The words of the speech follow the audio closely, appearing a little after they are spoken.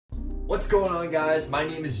What's going on, guys? My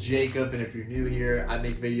name is Jacob, and if you're new here, I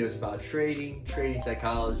make videos about trading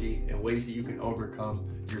psychology, and ways that you can overcome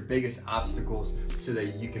your biggest obstacles so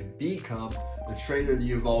that you can become the trader that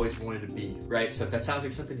you've always wanted to be, right? So if that sounds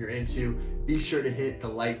like something you're into, be sure to hit the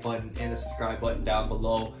like button and the subscribe button down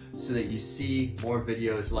below so that you see more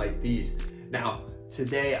videos like these. Now,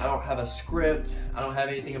 today I don't have a script, I don't have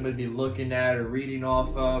anything I'm going to be looking at or reading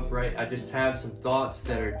off of, right? I just have some thoughts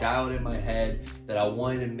that are dialed in my head that I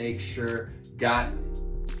wanted to make sure got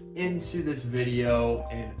into this video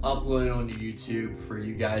and upload it onto YouTube for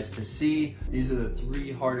you guys to see. These are the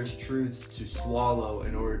 3 hardest truths to swallow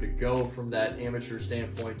in order to go from that amateur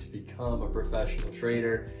standpoint to become a professional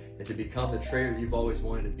trader and to become the trader you've always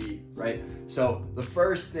wanted to be, right? So the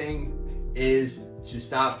first thing is to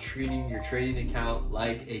stop treating your trading account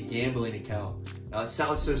like a gambling account. Now, it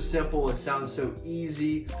sounds so simple, it sounds so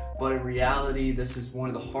easy, but in reality, this is one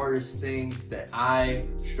of the hardest things that I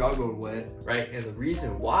struggled with, right? And the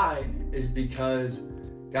reason why is because,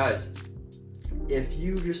 guys, if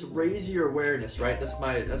you just raise your awareness, right? That's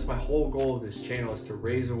my whole goal of this channel, is to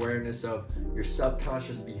raise awareness of your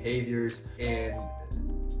subconscious behaviors, and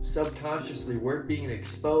subconsciously we're being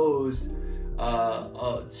exposed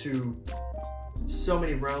to so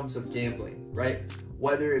many realms of gambling, right?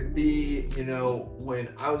 Whether it be, you know, when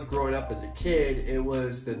I was growing up as a kid, it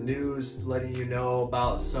was the news letting you know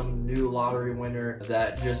about some new lottery winner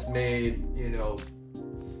that just made, you know,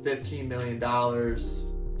 $15 million,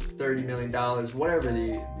 $30 million, whatever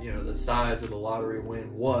the size of the lottery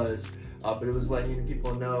win was. But it was letting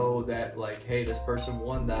people know that, like, hey, this person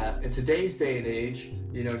won that. In today's day and age,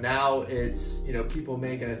 you know, now it's, you know, people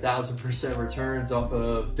making 1,000% returns off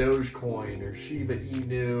of Dogecoin or Shiba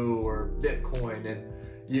Inu or Bitcoin. And,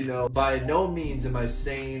 you know, by no means am I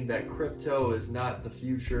saying that crypto is not the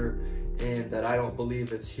future and that I don't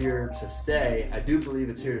believe it's here to stay. I do believe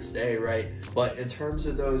it's here to stay, right? But in terms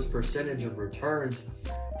of those percentage of returns,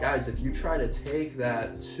 guys, if you try to take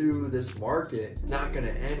that to this market, it's not going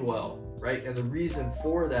to end well, right? And the reason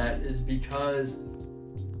for that is because,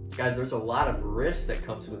 guys, there's a lot of risk that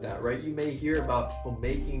comes with that, right? You may hear about people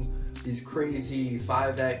making these crazy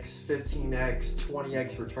 5x, 15x,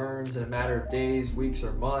 20x returns in a matter of days, weeks,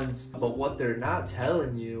 or months. But what they're not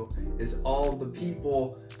telling you is all the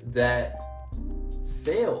people that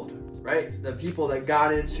failed, right? The people that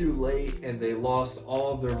got in too late and they lost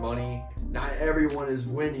all of their money. Not everyone is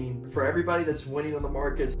winning. For everybody that's winning on the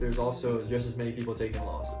markets, there's also just as many people taking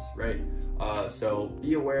losses, right? So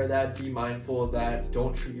be aware of that, be mindful of that.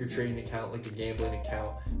 Don't treat your trading account like a gambling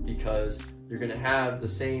account, because you're gonna have the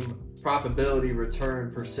same profitability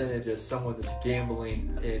return percentage as someone that's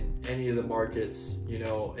gambling in any of the markets. You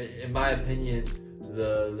know, in my opinion,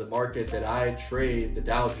 the market that I trade, the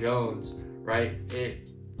Dow Jones, right?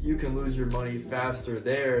 You can lose your money faster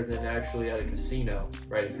there than actually at a casino,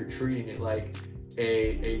 right? If you're treating it like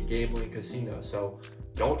a gambling casino. So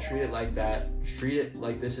don't treat it like that. Treat it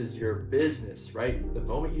like this is your business, right? The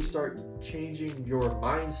moment you start changing your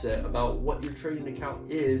mindset about what your trading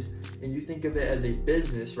account is, and you think of it as a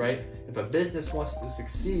business, right? If a business wants to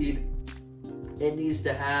succeed, it needs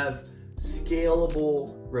to have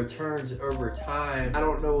scalable returns over time. I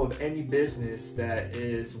don't know of any business that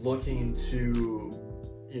is looking to,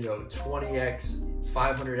 you know, 20x,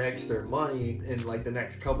 500x their money in like the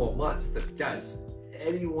next couple of months. Guys,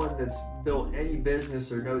 anyone that's built any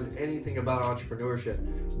business or knows anything about entrepreneurship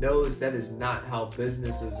knows that is not how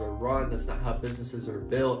businesses are run. That's not how businesses are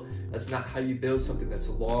built. That's not how you build something that's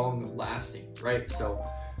long lasting, right? So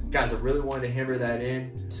guys, I really wanted to hammer that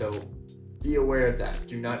in. So be aware of that.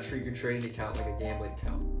 Do not treat your trading account like a gambling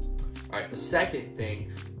account. All right, the second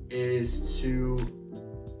thing is to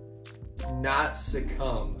not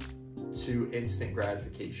succumb to instant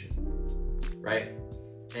gratification, right?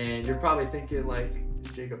 And you're probably thinking, like,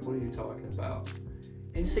 Jacob, what are you talking about?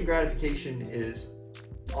 Instant gratification is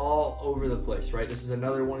all over the place, right? This is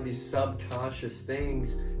another one of these subconscious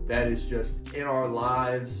things that is just in our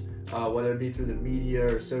lives, whether it be through the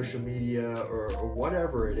media or social media or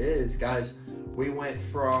whatever it is. Guys, we went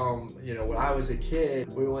from, you know, when I was a kid,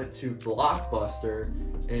 we went to Blockbuster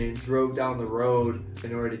and drove down the road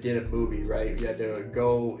in order to get a movie, right? You had to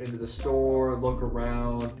go into the store, look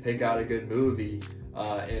around, pick out a good movie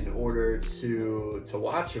in order to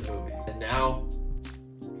watch a movie. And now,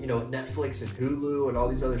 you know, with Netflix and Hulu and all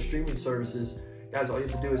these other streaming services, guys, all you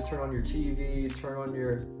have to do is turn on your TV, turn on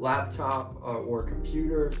your laptop or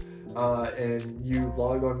computer, and you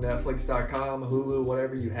log on Netflix.com, Hulu,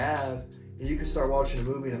 whatever you have, and you can start watching a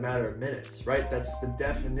movie in a matter of minutes, right? That's the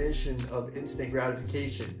definition of instant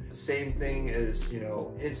gratification. Same thing as, you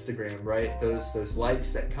know, Instagram, right? Those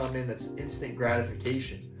likes that come in, that's instant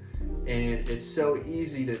gratification. And it's so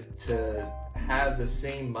easy to have the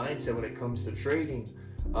same mindset when it comes to trading,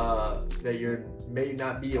 that you may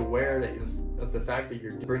not be aware of the fact that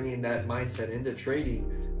you're bringing that mindset into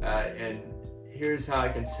trading. And here's how I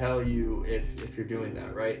can tell you if you're doing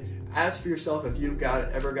that, right? Ask yourself if you've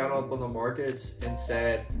ever got up on the markets and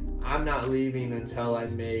said, I'm not leaving until I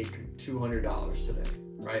make $200 today,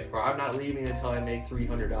 right? Or I'm not leaving until I make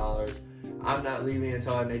 $300. I'm not leaving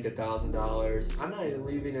until I make $1,000. I'm not even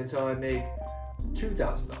leaving until I make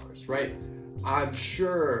 $2,000, right? I'm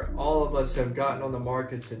sure all of us have gotten on the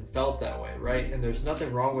markets and felt that way, right? And there's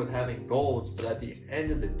nothing wrong with having goals, but at the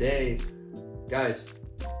end of the day, guys,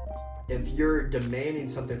 if you're demanding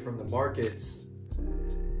something from the markets,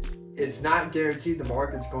 it's not guaranteed the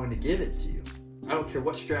market's going to give it to you. I don't care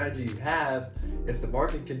what strategy you have. If the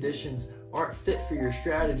market conditions aren't fit for your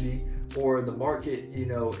strategy, or the market,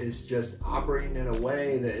 is just operating in a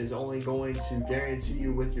way that is only going to guarantee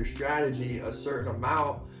you with your strategy a certain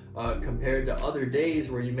amount compared to other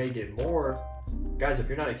days where you may get more, guys, if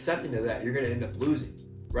you're not accepting of that, you're going to end up losing,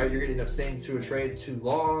 right? You're going to end up staying to a trade too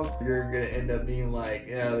long. You're going to end up being like,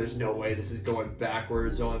 yeah, there's no way this is going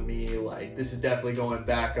backwards on me. Like, this is definitely going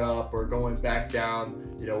back up or going back down,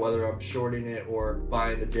 whether I'm shorting it or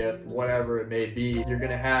buying the dip, whatever it may be. You're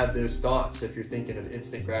going to have those thoughts if you're thinking of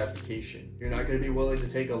instant gratification. You're not going to be willing to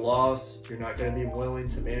take a loss. You're not going to be willing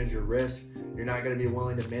to manage your risk. You're not going to be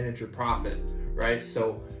willing to manage your profit, right?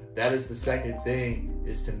 So that is the second thing,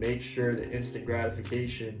 is to make sure that instant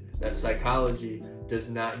gratification, that psychology, does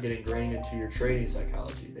not get ingrained into your trading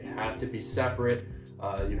psychology. They have to be separate.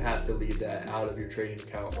 You have to leave that out of your trading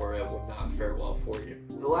account or it will not fare well for you.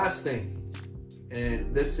 The last thing,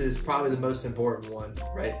 and this is probably the most important one,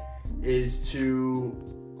 right, is to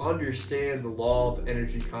understand the law of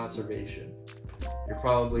energy conservation. You're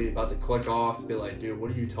probably about to click off and be like, dude,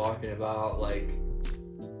 what are you talking about? Like,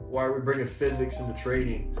 why are we bringing physics into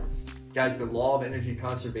trading? Guys, the law of energy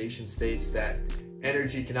conservation states that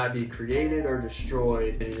energy cannot be created or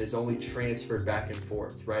destroyed, and it is only transferred back and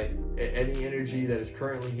forth, right? Any energy that is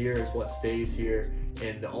currently here is what stays here,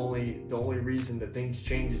 and the only reason that things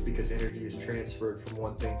change is because energy is transferred from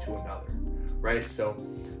one thing to another, right? So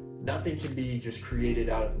nothing can be just created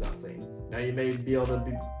out of nothing. Now you may be able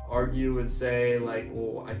to argue and say like,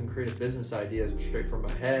 well, I can create a business idea straight from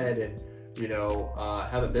my head and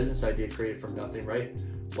have a business idea created from nothing, right?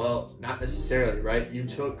 Well, not necessarily, right? You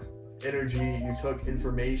took energy, you took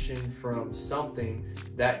information from something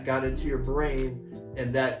that got into your brain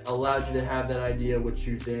and that allowed you to have that idea, which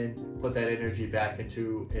you then put that energy back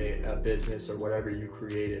into a business or whatever you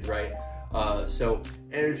created, right? So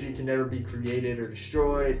energy can never be created or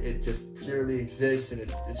destroyed. It just purely exists and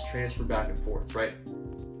it's transferred back and forth, right?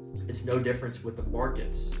 It's no difference with the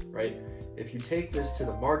markets, right? If you take this to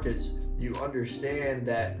the markets, you understand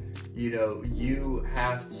that, you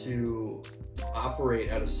have to operate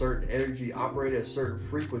at a certain energy, operate at a certain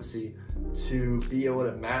frequency to be able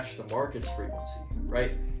to match the market's frequency,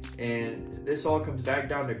 right? And this all comes back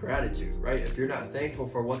down to gratitude, right? If you're not thankful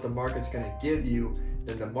for what the market's going to give you,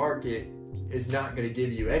 then the market is not going to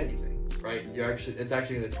give you anything, right? It's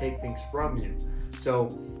actually going to take things from you.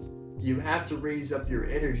 So you have to raise up your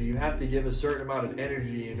energy. You have to give a certain amount of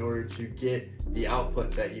energy in order to get the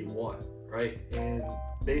output that you want, right? And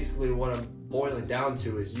basically what I'm boiling down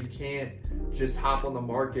to is you can't just hop on the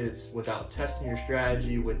markets without testing your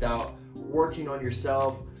strategy, without working on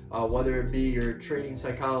yourself, whether it be your trading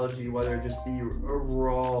psychology, whether it just be your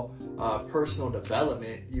overall personal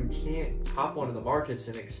development. You can't hop onto the markets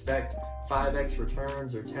and expect 5x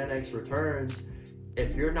returns or 10x returns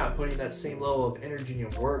if you're not putting that same level of energy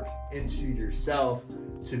and work into yourself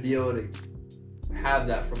to be able to have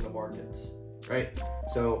that from the markets, right?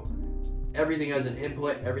 So everything has an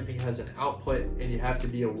input, everything has an output, and you have to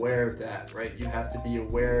be aware of that, right? You have to be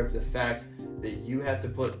aware of the fact that you have to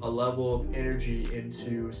put a level of energy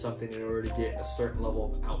into something in order to get a certain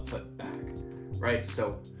level of output back, right?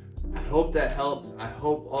 So I hope that helped. I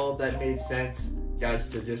hope all of that made sense. Guys,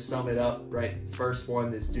 to just sum it up, right? First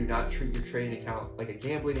one is do not treat your trading account like a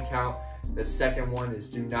gambling account. The second one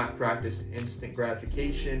is do not practice instant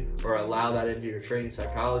gratification or allow that into your trading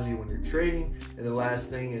psychology when you're trading. And the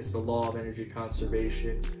last thing is the law of energy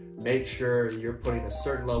conservation. Make sure you're putting a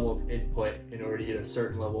certain level of input in order to get a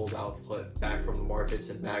certain level of output back from the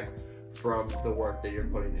markets and back from the work that you're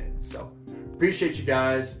putting in. So appreciate you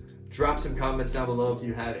guys. Drop some comments down below if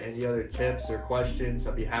you have any other tips or questions.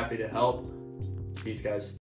 I'd be happy to help. Peace, guys.